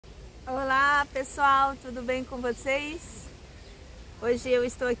Olá pessoal, tudo bem com vocês? Hoje eu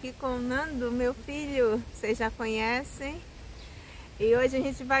estou aqui com o Nando, meu filho, vocês já conhecem. E hoje a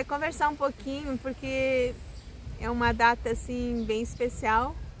gente vai conversar um pouquinho porque é uma data assim bem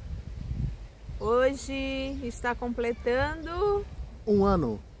especial. Hoje está completando um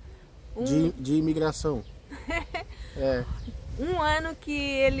ano de imigração. Um ano que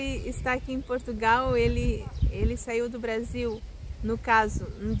ele está aqui em Portugal. Ele saiu do Brasil, no caso,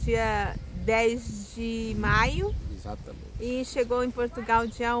 no dia 10 de maio. Exatamente. E chegou em Portugal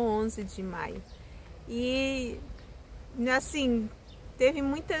dia 11 de maio. E assim, teve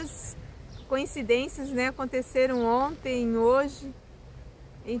muitas coincidências, né? Aconteceram ontem, hoje.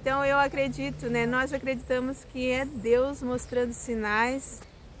 Então eu acredito, né? Nós acreditamos que é Deus mostrando sinais,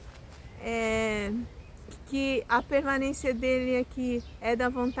 que a permanência dele aqui é da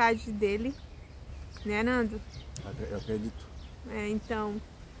vontade dele, né, Nando? Eu acredito. Então,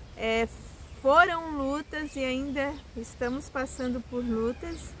 foram lutas e ainda estamos passando por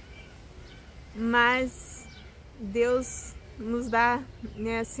lutas, mas Deus nos dá,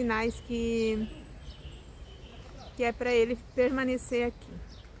 né, sinais que é para ele permanecer aqui.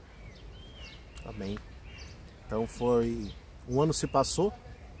 Amém. Então um ano se passou,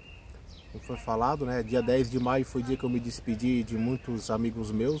 como foi falado, né? Dia 10 de maio foi o dia que eu me despedi de muitos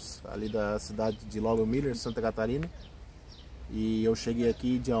amigos meus, ali da cidade de Logan Miller, Santa Catarina. E eu cheguei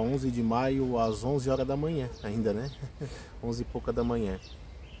aqui dia 11 de maio às 11 horas da manhã ainda, né? 11 e pouca da manhã.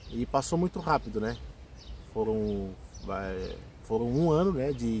 E passou muito rápido, né? Foram um ano,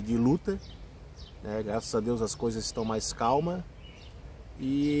 né, de luta, né? Graças a Deus as coisas estão mais calmas.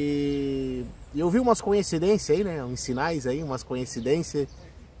 E eu vi umas coincidências aí, né? Uns sinais aí, umas coincidências.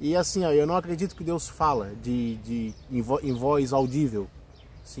 E assim, ó, eu não acredito que Deus fala em voz audível.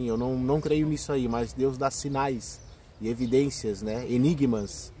 Sim, eu não creio nisso aí, mas Deus dá sinais e evidências, né?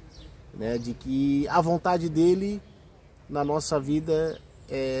 Enigmas, né? De que a vontade dele na nossa vida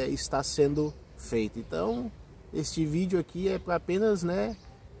está sendo feita. Então, este vídeo aqui é para apenas, né?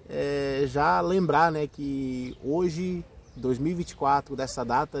 Já lembrar, né? Que hoje, 2024, dessa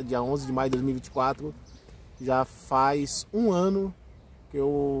data, dia 11 de maio de 2024, já faz um ano que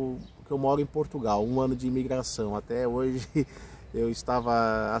eu moro em Portugal, um ano de imigração. Até hoje eu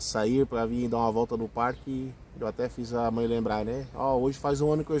estava a sair para vir dar uma volta no parque. Eu até fiz a mãe lembrar, né? Hoje faz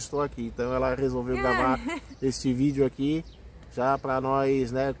um ano que eu estou aqui. Então ela resolveu gravar este vídeo aqui já para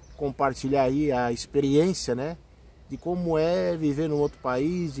nós, né, compartilhar aí a experiência, né, de como é viver num outro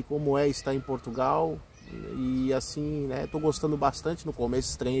país, de como é estar em Portugal. E assim, né, tô gostando bastante. No começo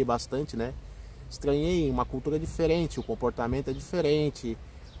estranhei bastante, né? Estranhei uma cultura diferente, o comportamento é diferente,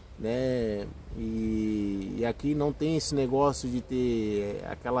 né? E aqui não tem esse negócio de ter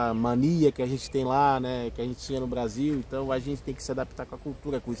aquela mania que a gente tem lá, né? Que a gente tinha no Brasil. Então a gente tem que se adaptar com a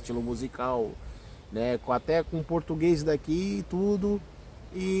cultura, com o estilo musical, né? Até com o português daqui e tudo.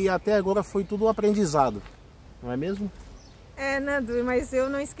 E até agora foi tudo um aprendizado, não é mesmo? Nando, mas eu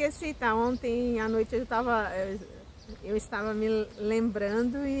não esqueci, tá? Ontem à noite eu estava me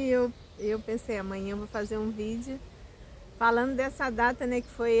lembrando e eu pensei, amanhã eu vou fazer um vídeo falando dessa data, né? Que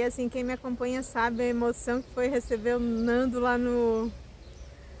foi assim, quem me acompanha sabe a emoção que foi receber o Nando lá no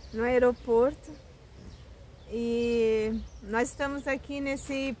aeroporto. E nós estamos aqui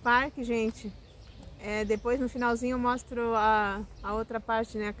nesse parque, gente. Depois no finalzinho eu mostro a outra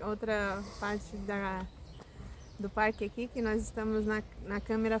parte, né? A outra parte do parque aqui, que nós estamos na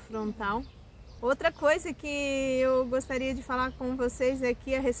câmera frontal. Outra coisa que eu gostaria de falar com vocês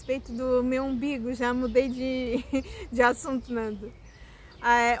aqui a respeito do meu umbigo. Já mudei de assunto, Nando.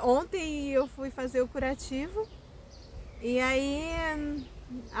 Ontem eu fui fazer o curativo e aí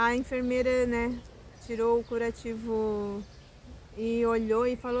a enfermeira, né, tirou o curativo e olhou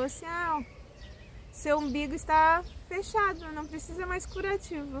e falou assim: seu umbigo está fechado, não precisa mais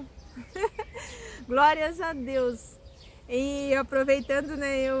curativo. Glórias a Deus. E aproveitando,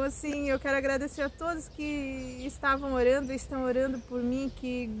 né, eu quero agradecer a todos que estão orando por mim,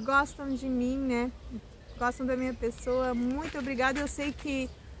 que gostam de mim, né, gostam da minha pessoa. Muito obrigada. Eu sei que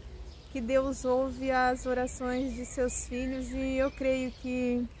Deus ouve as orações de seus filhos e eu creio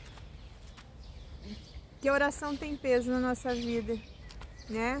que a oração tem peso na nossa vida,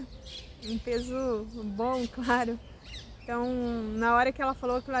 né, um peso bom, claro. Então, na hora que ela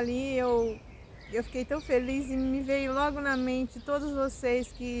falou aquilo ali, eu fiquei tão feliz e me veio logo na mente todos vocês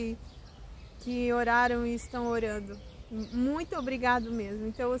que oraram e estão orando. Muito obrigado mesmo.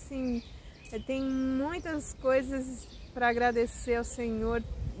 Então, assim, tem muitas coisas para agradecer ao Senhor.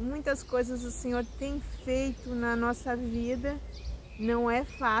 Muitas coisas o Senhor tem feito na nossa vida. Não é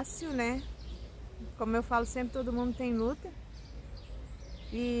fácil, né? Como eu falo sempre, todo mundo tem luta.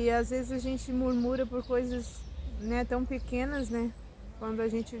 E às vezes a gente murmura por coisas, né, tão pequenas, né? Quando a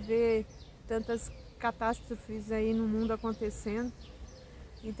gente vê tantas catástrofes aí no mundo acontecendo.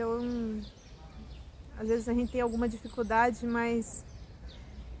 Então, às vezes a gente tem alguma dificuldade, mas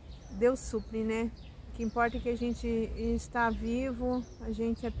Deus supre, né? O que importa é que a gente está vivo, a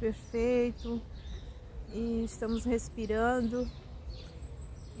gente é perfeito e estamos respirando.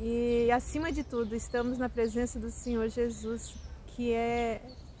 E acima de tudo, estamos na presença do Senhor Jesus, que é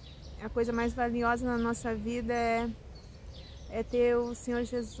a coisa mais valiosa na nossa vida, é ter o Senhor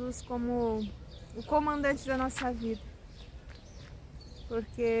Jesus como o comandante da nossa vida.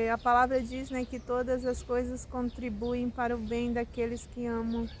 Porque a palavra diz, né, que todas as coisas contribuem para o bem daqueles que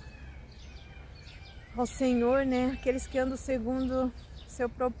amam ao Senhor, né? Aqueles que andam segundo seu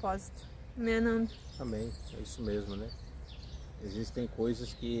propósito, né, Nando? Amém, é isso mesmo, né? Existem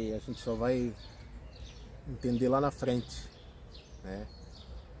coisas que a gente só vai entender lá na frente, né?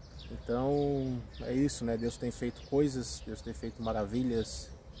 Então, é isso, né? Deus tem feito coisas, Deus tem feito maravilhas.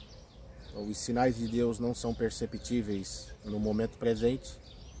 Os sinais de Deus não são perceptíveis no momento presente,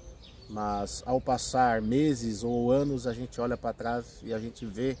 mas ao passar meses ou anos, a gente olha para trás e a gente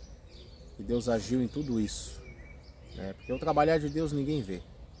vê que Deus agiu em tudo isso, né? Porque o trabalhar de Deus ninguém vê,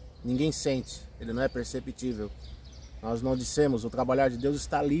 ninguém sente, ele não é perceptível. Nós não dissemos, o trabalhar de Deus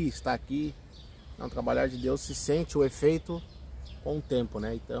está ali, está aqui. Não, o trabalhar de Deus se sente o efeito com o tempo,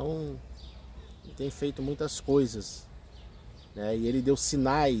 né? Então, ele tem feito muitas coisas, né? E ele deu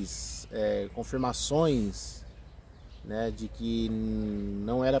sinais, confirmações, né? De que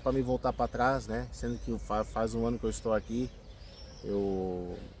não era para me voltar para trás, né? Sendo que faz um ano que eu estou aqui.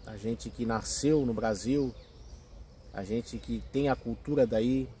 A gente que nasceu no Brasil, a gente que tem a cultura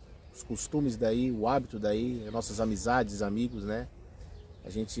daí, os costumes daí, o hábito daí, nossas amizades, amigos, né? A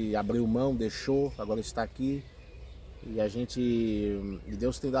gente abriu mão, deixou, agora está aqui. E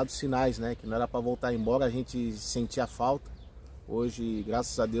Deus tem dado sinais, né? Que não era para voltar embora, a gente sentia falta. Hoje,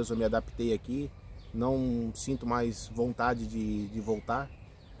 graças a Deus, eu me adaptei aqui. Não sinto mais vontade de voltar,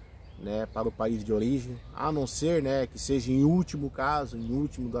 né, para o país de origem. A não ser, né, que seja em último caso, em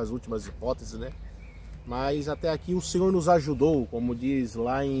último das últimas hipóteses, né? Mas até aqui o Senhor nos ajudou, como diz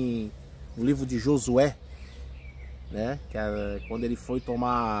lá no livro de Josué, né? Que quando ele foi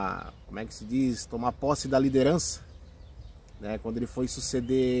tomar, como é que se diz, tomar posse da liderança, né? Quando ele foi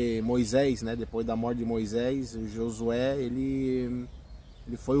suceder Moisés, né? Depois da morte de Moisés, o Josué, ele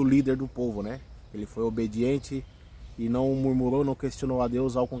foi o líder do povo, né? Ele foi obediente e não murmurou, não questionou a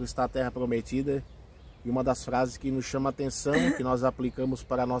Deus ao conquistar a terra prometida. E uma das frases que nos chama a atenção, que nós aplicamos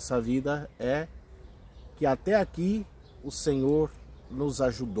para a nossa vida, é que até aqui o Senhor nos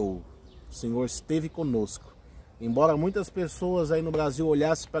ajudou, o Senhor esteve conosco. Embora muitas pessoas aí no Brasil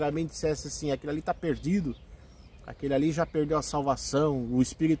olhassem para mim e dissessem assim, aquele ali está perdido, aquele ali já perdeu a salvação, o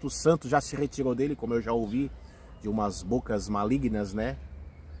Espírito Santo já se retirou dele, como eu já ouvi de umas bocas malignas, né,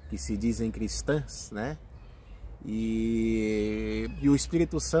 que se dizem cristãs, né, e o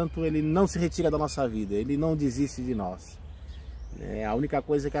Espírito Santo, ele não se retira da nossa vida, ele não desiste de nós. A única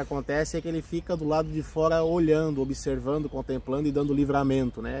coisa que acontece é que ele fica do lado de fora olhando, observando, contemplando e dando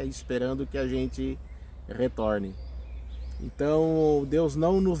livramento, né? Esperando que a gente retorne. Então Deus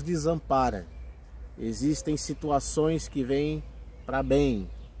não nos desampara. Existem situações que vêm para bem,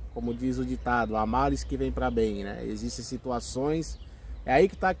 como diz o ditado, há males que vêm para bem, né? Existem situações, é aí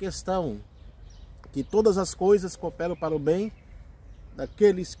que está a questão, que todas as coisas cooperam para o bem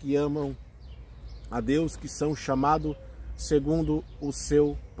daqueles que amam a Deus, que são chamados segundo o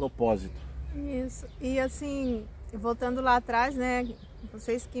seu propósito. Isso. E assim, voltando lá atrás, né,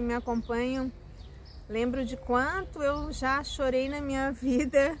 vocês que me acompanham, lembro de quanto eu já chorei na minha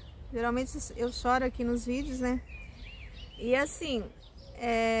vida. Geralmente eu choro aqui nos vídeos, né? E assim,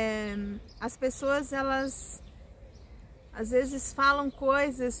 as pessoas, elas às vezes falam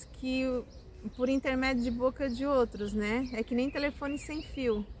coisas que por intermédio de boca de outros, né? É que nem telefone sem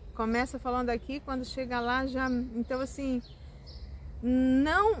fio. Começa falando aqui, quando chega lá já... Então assim,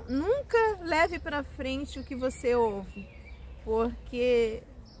 nunca leve para frente o que você ouve, porque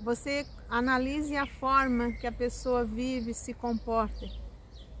você analise a forma que a pessoa vive, se comporta,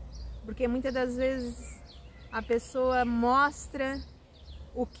 porque muitas das vezes a pessoa mostra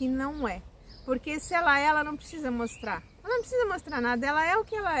o que não é, porque se ela não precisa mostrar, ela não precisa mostrar nada, ela é o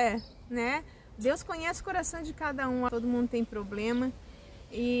que ela é, né? Deus conhece o coração de cada um, todo mundo tem problema.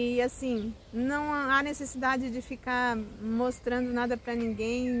 E assim, não há necessidade de ficar mostrando nada para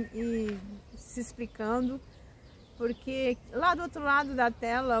ninguém e se explicando, porque lá do outro lado da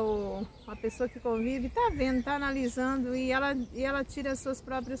tela, a pessoa que convive está vendo, está analisando e ela tira as suas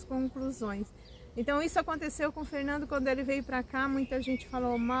próprias conclusões. Então isso aconteceu com o Fernando quando ele veio para cá, muita gente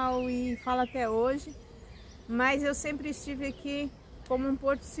falou mal e fala até hoje, mas eu sempre estive aqui como um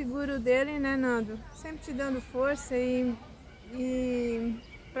porto seguro dele, né, Nando? Sempre te dando força e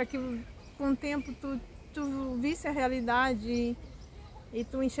para que com o tempo tu visse a realidade e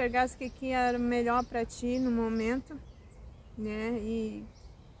tu enxergasse que aqui era melhor para ti no momento, né? E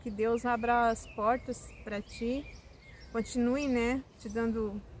que Deus abra as portas para ti, continue, né, te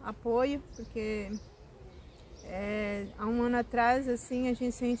dando apoio, porque há um ano atrás, assim, se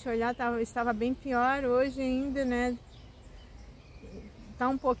a gente olhar, estava bem pior, hoje ainda, né, tá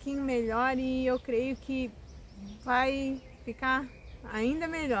um pouquinho melhor e eu creio que vai ficar ainda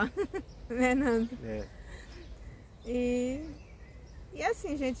melhor, né, Nando? E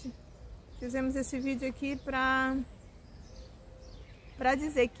assim, gente, fizemos esse vídeo aqui para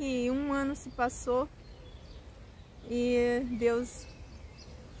dizer que um ano se passou e Deus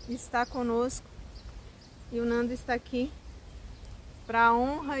está conosco e o Nando está aqui para a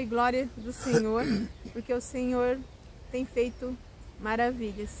honra e glória do Senhor, porque o Senhor tem feito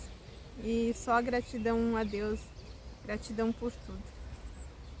maravilhas e só gratidão a Deus, gratidão por tudo.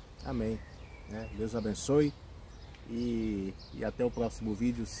 Amém. Deus abençoe e até o próximo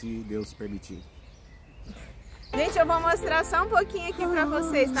vídeo, se Deus permitir. Gente, eu vou mostrar só um pouquinho aqui pra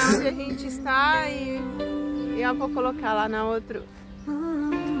vocês, tá? Onde a gente está e eu vou colocar lá na outra.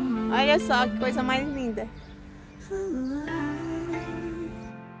 Olha só que coisa mais linda.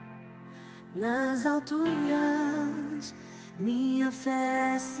 Nas alturas, minha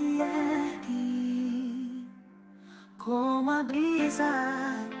fé se ergue, como a brisa,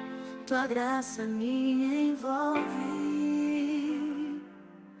 tua graça me envolve.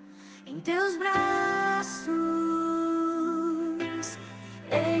 Em teus braços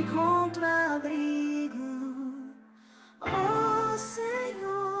encontro abrigo, ó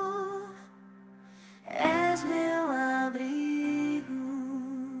Senhor, és meu abrigo.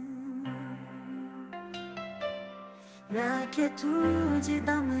 Na quietude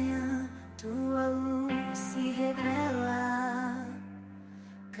da manhã, tua luz se revela.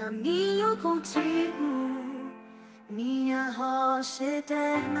 Caminho contigo, minha rocha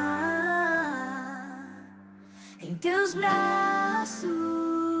eterna. Em teus braços